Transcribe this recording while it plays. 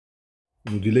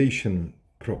Modulation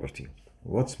property.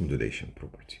 What's modulation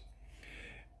property?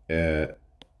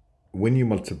 When you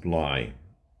multiply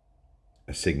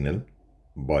a signal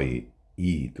by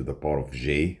e to the power of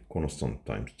j constant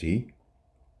times t,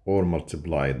 or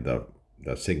multiply the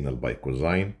signal by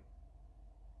cosine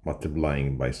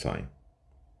multiplying by sine.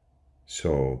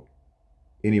 So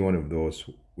any one of those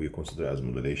we consider as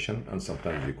modulation, and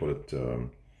sometimes we call it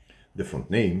different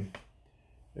name,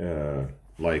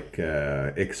 like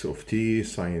x of t,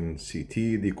 sine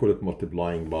ct, they call it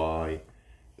multiplying by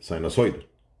sinusoidal,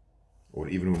 or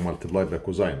even multiplied by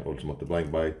cosine, also multiplying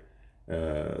by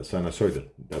sinusoidal.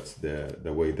 That's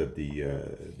the way that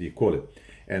they call it.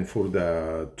 And for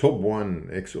the top one,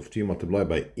 x of t multiplied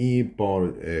by e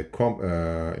power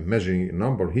imaginary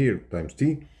number here times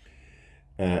t,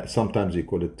 sometimes they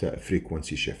call it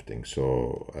frequency shifting.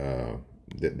 So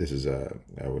this is a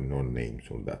well-known name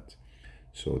for that.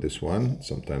 So this one,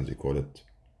 sometimes they call it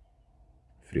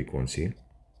frequency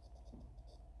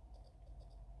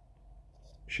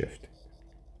shifting.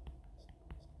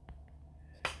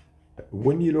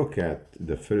 When you look at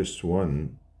the first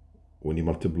one, when you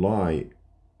multiply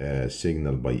a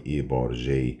signal by e bar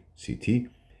j ct,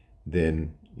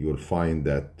 then you will find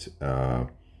that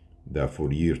the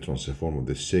Fourier transform of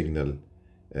the signal,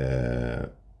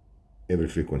 every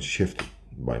frequency shifted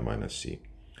by minus c.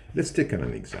 Let's take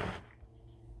an example.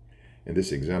 In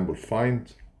this example,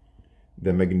 find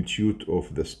the magnitude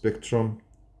of the spectrum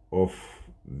of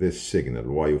this signal,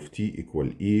 y of t equal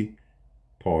e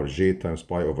power j times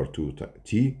pi over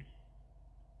 2t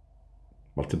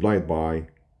multiplied by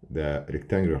the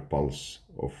rectangular pulse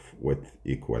of width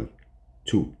equal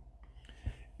 2.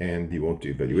 And you want to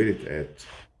evaluate it at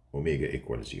omega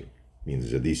equals 0,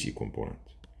 means the DC component.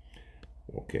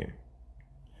 Okay,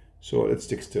 so let's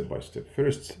take step by step.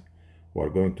 First, we're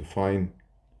going to find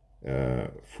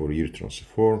Fourier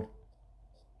transform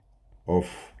of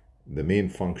the main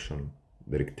function,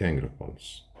 the rectangular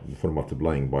pulse, for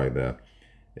multiplying by the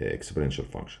exponential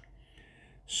function.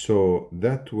 So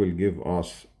that will give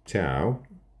us tau,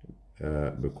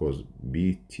 because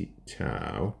bt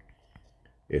tau,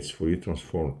 it's Fourier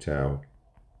transform tau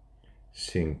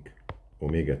sinc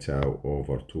omega tau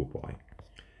over 2 pi.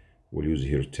 We'll use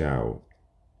here tau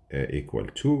equal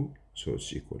 2, so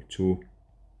it's equal to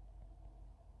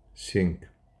sinc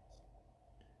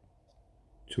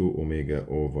 2 omega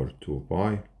over 2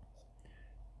 pi,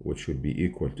 which would be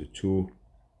equal to 2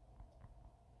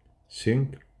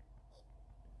 sinc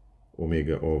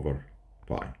omega over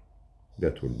pi.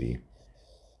 That will be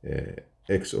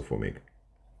x of omega,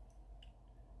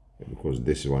 because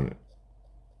this one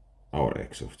our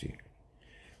x of t.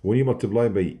 When you multiply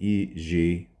by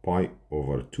ej pi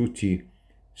over 2t,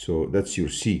 so that's your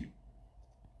c.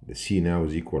 The c now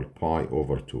is equal pi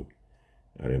over 2.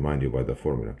 I remind you by the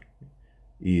formula,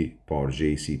 e power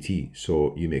j ct.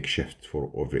 So you make shift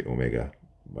for every omega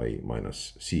by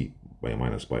minus c by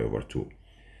minus pi over 2.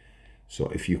 So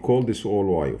if you call this all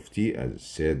y of t, as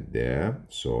said there,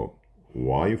 so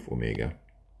y of omega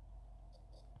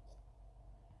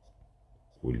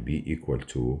will be equal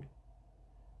to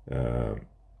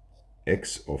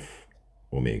x of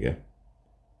omega,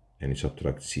 and you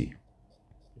subtract c,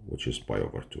 which is pi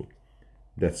over 2.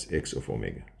 That's x of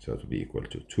omega, so that will be equal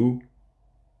to 2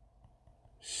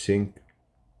 sinc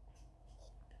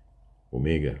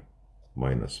omega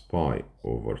minus pi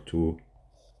over 2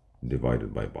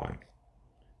 divided by pi.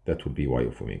 That would be y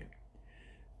of omega.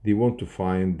 They want to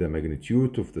find the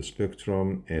magnitude of the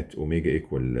spectrum at omega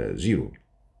equal 0.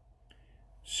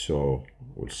 So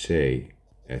we'll say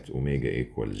at omega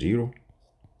equal 0,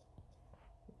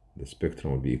 the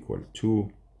spectrum will be equal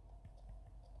to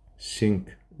sinc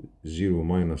 0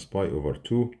 minus pi over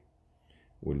 2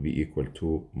 will be equal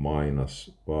to minus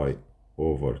pi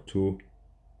over 2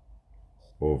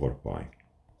 over pi.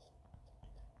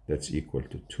 That's equal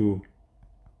to 2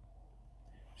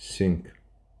 sinc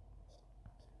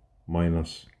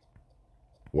minus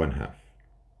 1/2.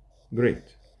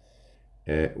 Great.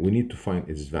 We need to find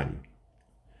its value.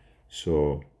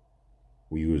 So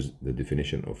we use the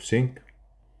definition of sinc.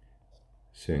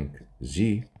 Sinc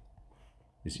z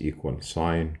is equal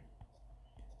sine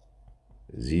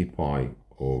z pi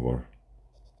over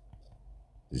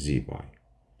z pi.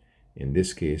 In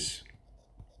this case,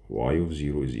 y of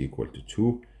 0 is equal to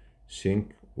 2.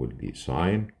 Sinc would be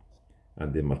sine,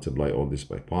 and then multiply all this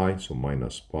by pi, so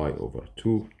minus pi over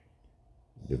 2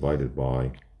 divided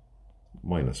by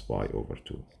minus pi over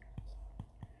 2.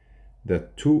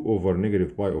 That 2 over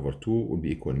negative pi over 2 will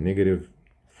be equal negative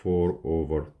 4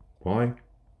 over pi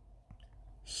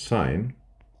sine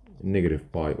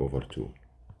negative pi over 2.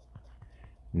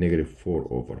 Negative 4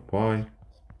 over pi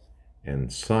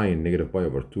and sine negative pi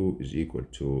over 2 is equal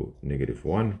to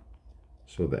 -1.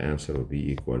 So the answer will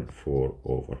be equal 4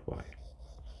 over pi.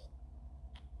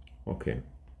 Okay,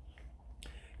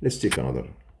 let's take another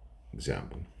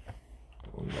example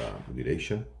on the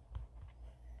modulation.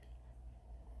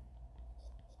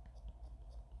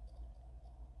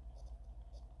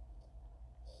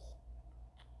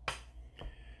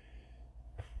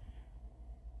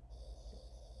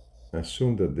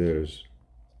 Assume that there's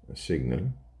a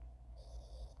signal,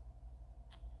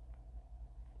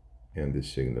 and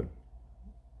this signal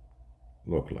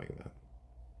look like that,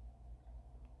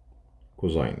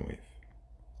 cosine wave,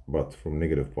 but from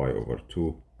 -pi over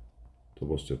 2 to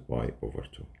 +pi over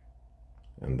 2,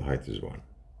 and the height is 1.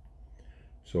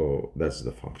 So that's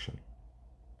the function.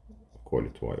 Call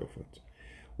it y of it.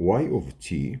 Y of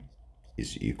t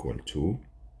is equal to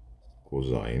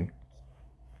cosine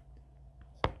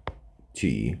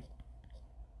t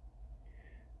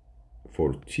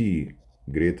for t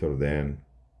greater than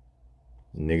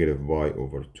 -pi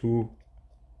over 2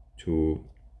 to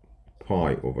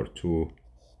pi over 2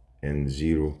 and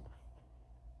 0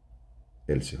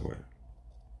 elsewhere.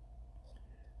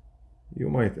 You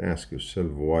might ask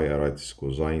yourself why I write this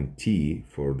cosine t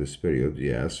for this period.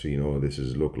 Yes, you know, this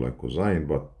is look like cosine,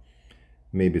 but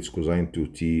maybe it's cosine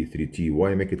 2t, 3t.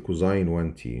 Why make it cosine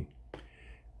 1t?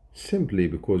 Simply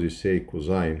because you say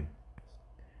cosine,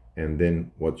 and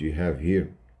then what you have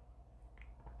here,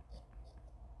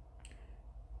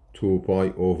 2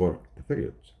 pi over the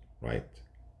period, right?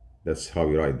 That's how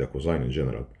you write the cosine in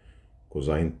general.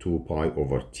 Cosine 2 pi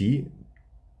over t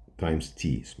times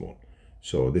t small.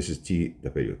 So this is t,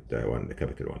 the period, the one, the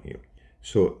capital one here.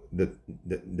 So the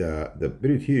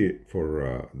period here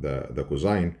for the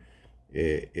cosine,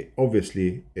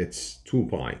 obviously it's 2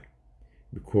 pi,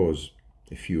 because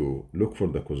if you look for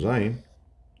the cosine,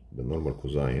 the normal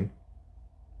cosine,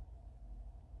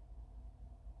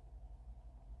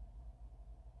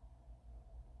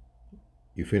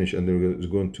 you finish and then it's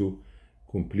going to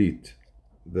complete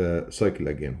the cycle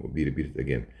again, will be repeated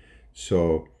again.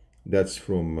 So that's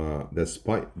from that's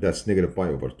pi, that's -pi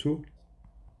over 2,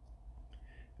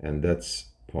 and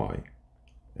that's pi,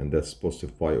 and that's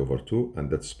 +pi over 2, and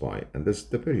that's pi, and that's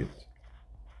the period,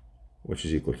 which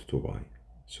is equal to 2 pi.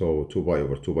 So 2 pi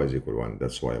over 2 pi is equal to 1.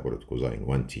 That's why I put it cosine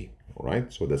 1t. All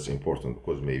right, so that's important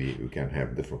because maybe you can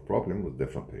have different problem with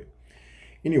different period.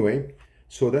 Anyway,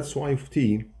 so that's y of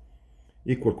t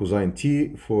equal cosine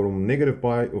t from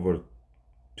 -pi over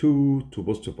 2 to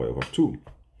 +pi over 2.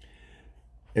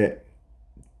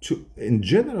 In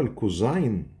general,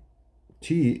 cosine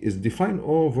t is defined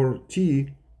over t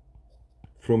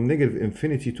from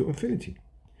 -infinity to infinity.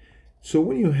 So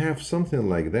when you have something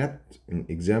like that, in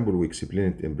example, we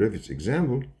explained it in previous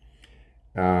example,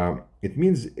 it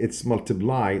means it's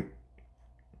multiplied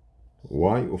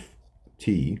y of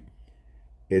t,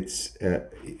 it's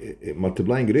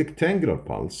multiplying rectangular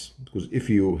pulse, because if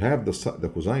you have the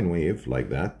cosine wave like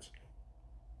that,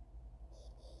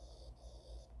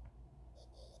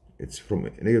 it's from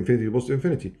 -infinity to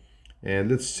 +infinity.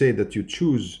 And let's say that you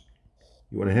choose,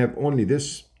 you want to have only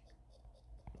this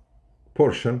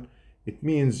portion, it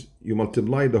means you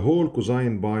multiply the whole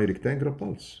cosine by rectangular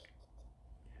pulse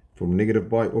from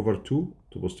 -pi over 2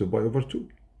 to +pi over 2.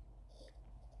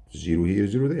 0 here,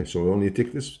 0 there. So we only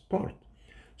take this part.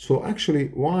 So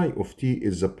actually, y of t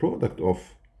is a product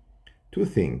of two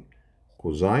things,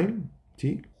 cosine t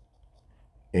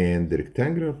and the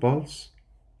rectangular pulse,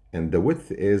 and the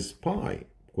width is pi,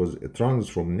 because it runs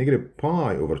from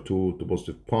 -pi over 2 to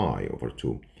 +pi over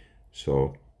 2.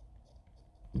 So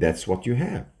that's what you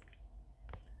have.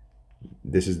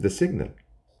 This is the signal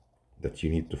that you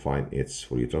need to find its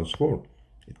Fourier transform.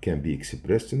 It can be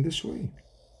expressed in this way.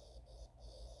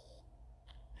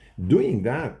 Doing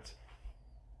that,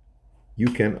 you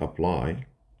can apply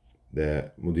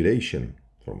the modulation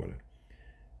formula.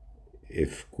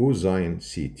 If cosine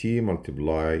ct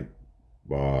multiplied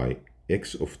by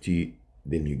x of t,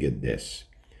 then you get this.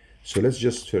 So let's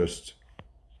just first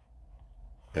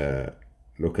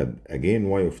look at again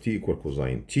y of t equal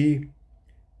cosine t,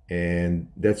 and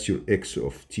that's your x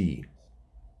of t.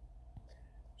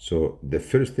 So the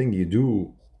first thing you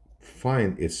do,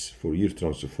 find its Fourier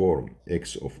transform,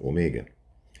 x of omega.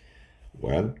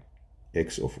 Well,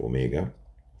 x of omega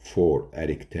for a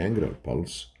rectangular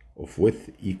pulse of width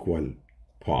equal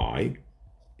pi,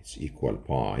 it's equal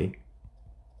pi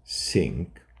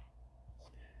sinc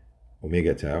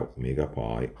omega tau omega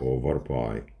pi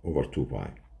over 2 pi.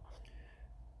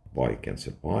 Pi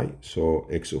cancel pi, so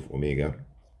x of omega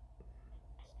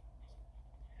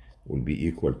will be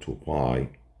equal to pi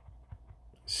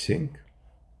sinc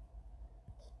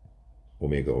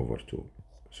omega over 2.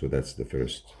 So that's the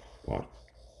first part.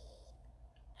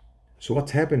 So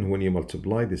what happened when you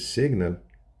multiply this signal,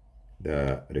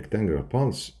 the rectangular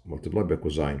pulse multiplied by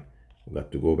cosine? We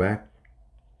got to go back,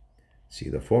 see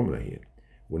the formula here.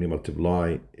 When you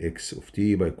multiply x of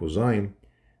t by cosine,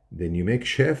 then you make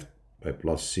shift by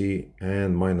plus c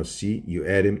and minus c, you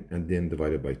add them and then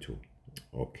divide it by 2.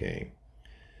 Okay,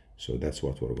 so that's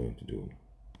what we're going to do.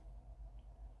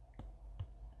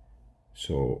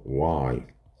 So y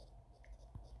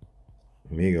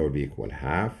omega will be equal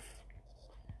half.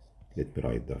 Let me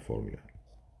write the formula.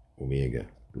 Omega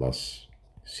plus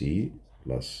c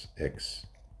plus x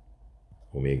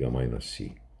omega minus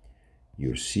c.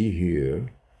 Your c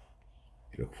here,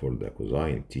 look for the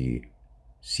cosine t,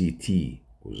 ct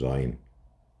cosine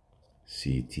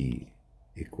ct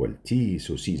equal t,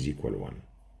 so c is equal 1.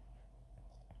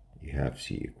 You have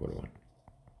c equal 1.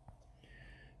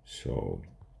 So,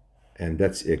 and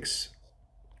that's x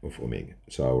of omega.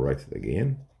 So I'll write it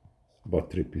again,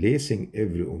 but replacing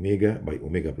every omega by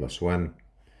omega plus 1,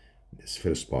 this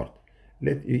first part.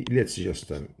 Let's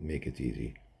just make it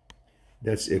easy.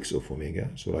 That's x of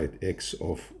omega, so write x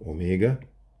of omega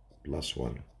plus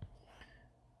 1.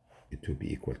 It will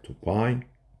be equal to pi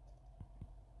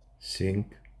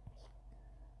sinc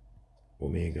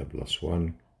omega plus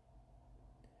 1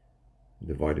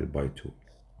 divided by 2.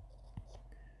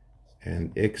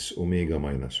 And x omega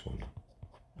minus 1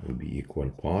 will be equal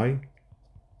pi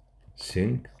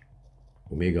sinc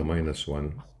omega minus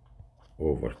 1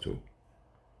 over 2.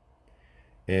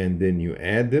 And then you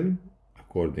add them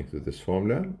according to this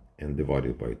formula and divide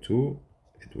it by 2.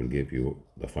 It will give you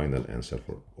the final answer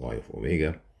for y of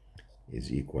omega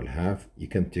is equal half. You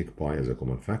can take pi as a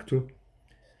common factor.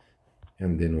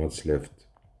 And then what's left?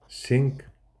 Sinc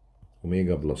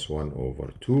omega plus 1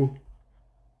 over 2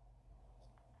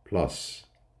 plus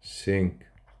sinc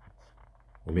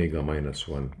omega minus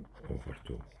 1 over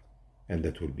 2. And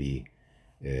that will be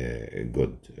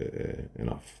good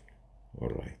enough. All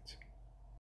right.